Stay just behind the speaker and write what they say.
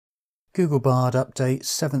Google Bard update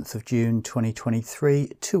 7th of June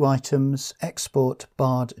 2023, 2 items: export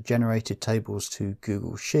Bard generated tables to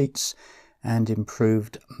Google Sheets and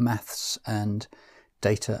improved maths and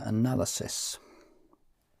data analysis.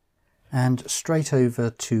 And straight over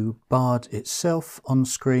to Bard itself on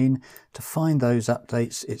screen. To find those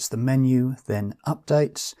updates, it's the menu, then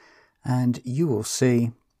updates, and you will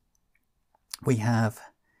see we have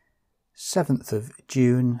 7th of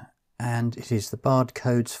June and it is the Bard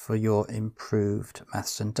codes for your improved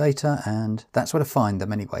maths and data, and that's where to find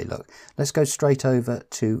them anyway. Look, let's go straight over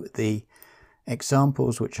to the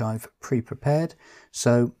examples which I've pre-prepared.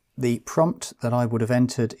 So the prompt that I would have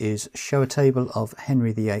entered is show a table of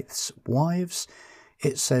Henry VIII's wives.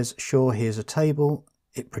 It says, sure, here's a table.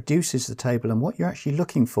 It produces the table, and what you're actually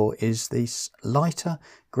looking for is this lighter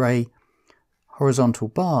grey horizontal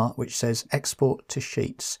bar which says export to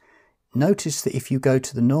sheets. Notice that if you go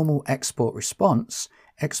to the normal export response,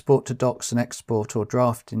 export to docs and export or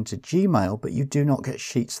draft into Gmail, but you do not get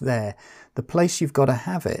sheets there. The place you've got to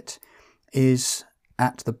have it is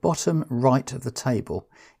at the bottom right of the table.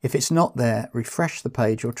 If it's not there, refresh the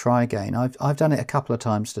page or try again. I've done it a couple of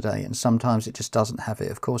times today, and sometimes it just doesn't have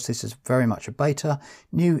it. Of course, this is very much a beta.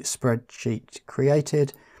 New spreadsheet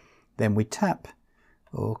created. Then we tap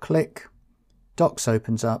or click. Docs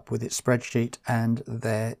opens up with its spreadsheet, and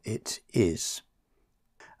there it is.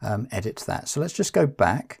 Edit that. So let's just go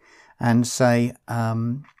back and say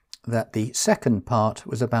that the second part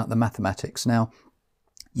was about the mathematics. Now,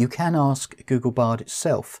 you can ask Google Bard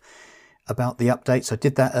itself about the updates. I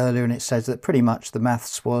did that earlier, and it says that pretty much the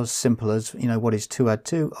maths was simple as, you know, what is 2 add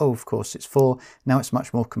 2? Oh, of course, it's 4. Now it's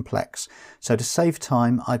much more complex. So to save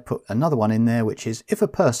time, I put another one in there, which is if a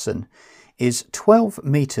person is 12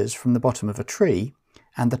 meters from the bottom of a tree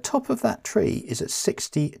and the top of that tree is at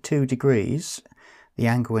 62 degrees, the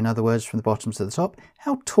angle in other words from the bottom to the top,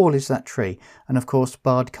 how tall is that tree? And of course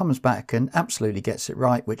Bard comes back and absolutely gets it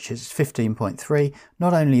right, which is 15.3.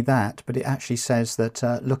 Not only that, but it actually says that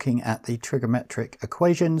looking at the trigonometric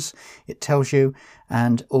equations, it tells you,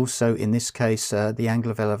 and also in this case the angle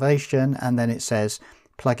of elevation, and then it says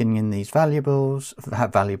plugging in these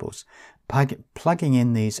plugging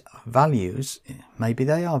in these values, maybe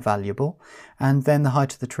they are valuable, and then the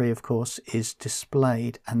height of the tree of course is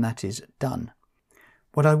displayed, and that is done.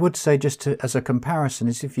 What I would say just as a comparison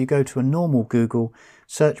is if you go to a normal Google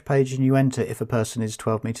search page and you enter if a person is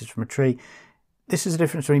 12 meters from a tree, this is the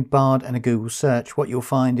difference between Bard and a Google search. What you'll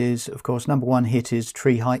find is, of course, number one hit is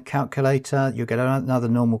tree height calculator. You'll get another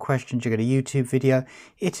normal question. You get a YouTube video.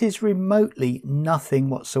 It is remotely nothing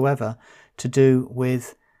whatsoever to do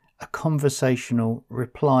with a conversational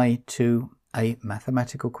reply to a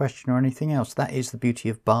mathematical question or anything else. That is the beauty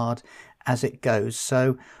of Bard as it goes.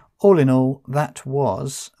 So all in all, that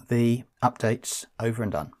was the updates over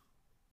and done.